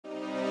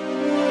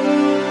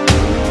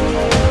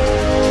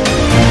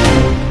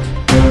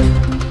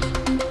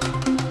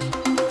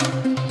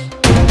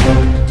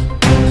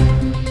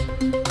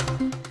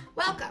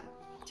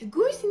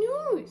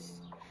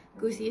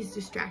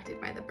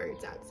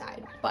kids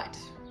outside, but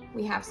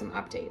we have some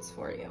updates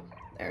for you.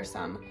 There are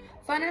some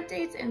fun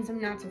updates and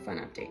some not so fun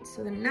updates.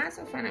 So the not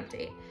so fun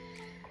update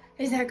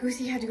is that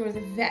Goosey had to go to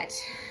the vet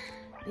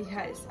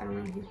because, I don't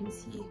know if you can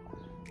see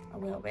a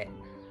little bit.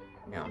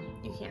 No,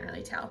 you can't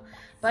really tell.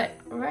 But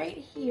right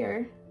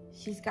here,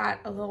 she's got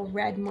a little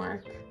red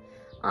mark.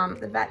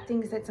 The vet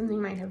thinks that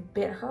something might have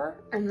bit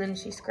her and then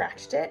she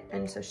scratched it,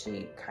 and so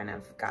she kind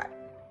of got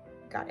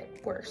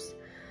it worse.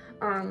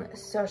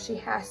 So she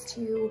has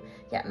to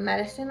get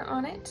medicine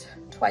on it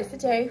twice a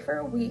day for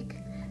a week,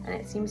 and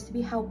it seems to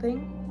be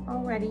helping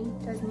already,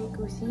 doesn't it,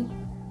 Goosey?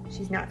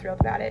 She's not thrilled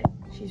about it.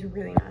 She's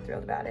really not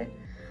thrilled about it.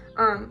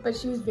 But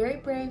she was very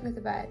brave with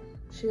the vet.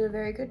 She did a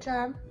very good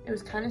job. It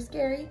was kind of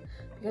scary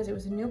because it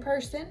was a new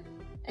person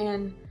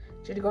and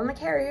she had to go on the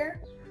carrier,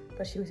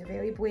 but she was a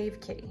very brave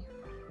kitty,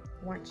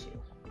 weren't you?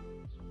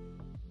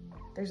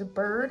 There's a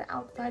bird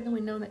outside the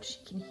window that she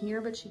can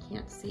hear, but she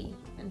can't see,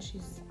 and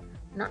she's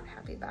not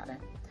happy about it.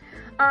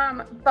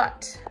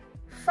 But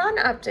fun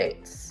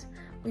updates.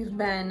 We've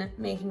been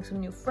making some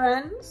new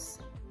friends,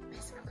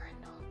 Miss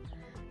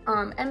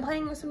McGrindle, and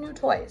playing with some new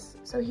toys.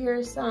 So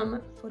here's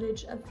some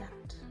footage of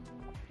that.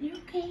 You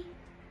okay?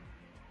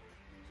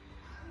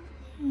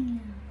 Yeah.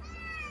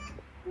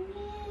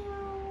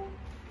 Meow.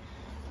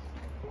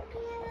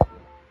 Meow.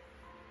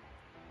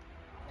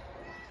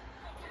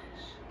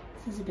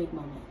 This is a big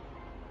moment.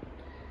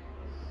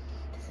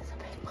 This is a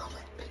big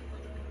moment.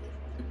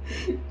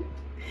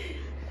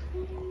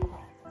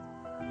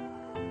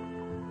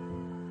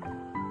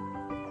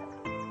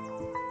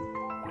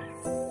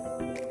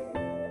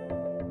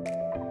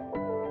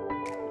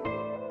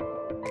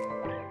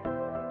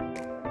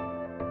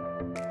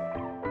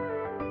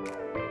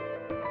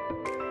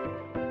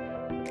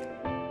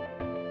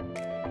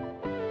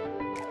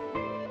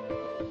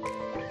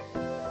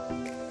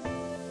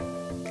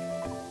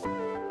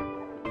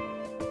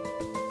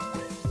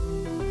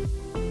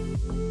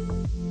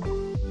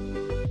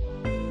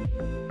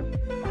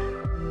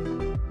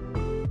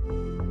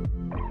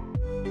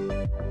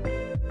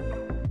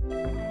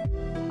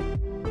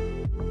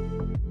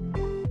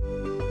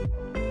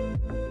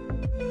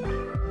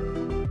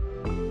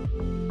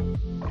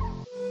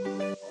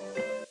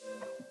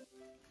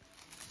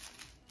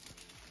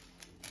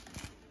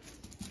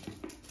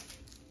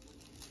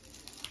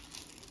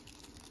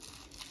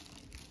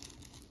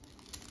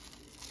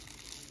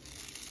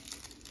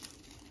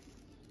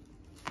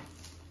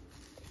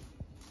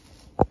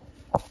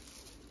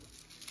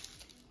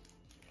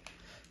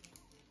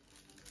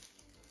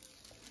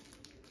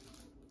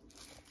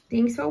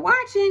 Thanks for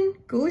watching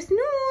Goose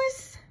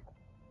News.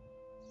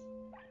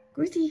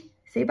 Goosey,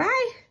 say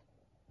bye.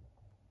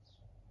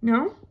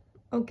 No?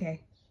 Okay.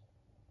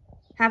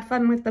 Have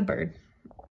fun with the bird.